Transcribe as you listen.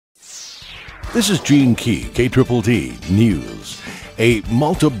This is Gene Key, KDDD News. A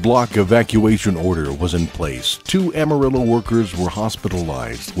multi-block evacuation order was in place. 2 Amarillo workers were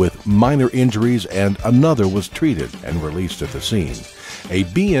hospitalized with minor injuries and another was treated and released at the scene. A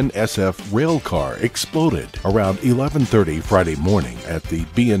BNSF rail car exploded around 11:30 Friday morning at the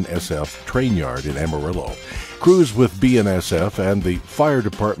BNSF train yard in Amarillo. Crews with BNSF and the fire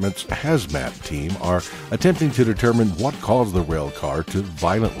department's hazmat team are attempting to determine what caused the rail car to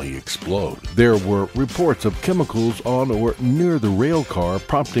violently explode. There were reports of chemicals on or near the rail car,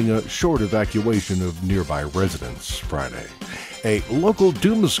 prompting a short evacuation of nearby residents Friday. A local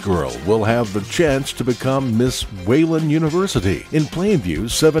Dumas girl will have the chance to become Miss Wayland University. In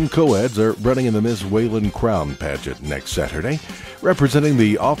Plainview, 7 co-eds are running in the Miss Wayland Crown pageant next Saturday. Representing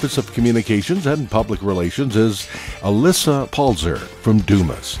the Office of Communications and Public Relations is Alyssa Palzer from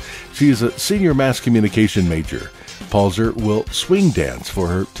Dumas. She is a senior mass communication major. Palzer will swing dance for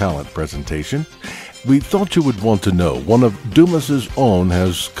her talent presentation. We thought you would want to know one of Dumas's own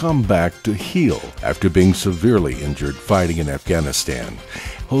has come back to heal after being severely injured fighting in Afghanistan.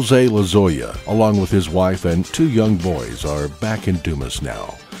 Jose Lozoya, along with his wife and 2 young boys, are back in Dumas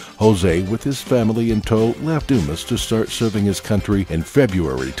now. Jose, with his family in tow, left Dumas to start serving his country in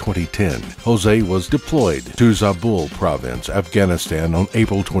February 2010. Jose was deployed to Zabul province, Afghanistan on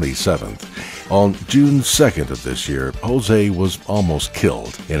April 27th. On June 2nd of this year, Jose was almost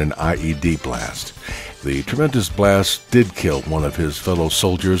killed in an IED blast. The tremendous blast did kill one of his fellow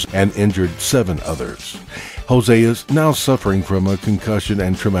soldiers and injured 7 others. Jose is now suffering from a concussion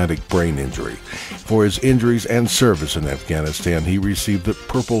and traumatic brain injury. For his injuries and service in Afghanistan, he received the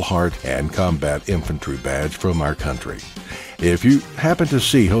Purple Heart and Combat Infantry Badge from our country. If you happen to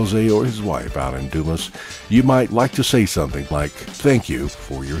see Jose or his wife out in Dumas, you might like to say something like, "Thank you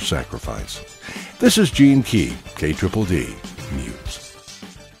for your sacrifice." This is Gene Key, KDDD News.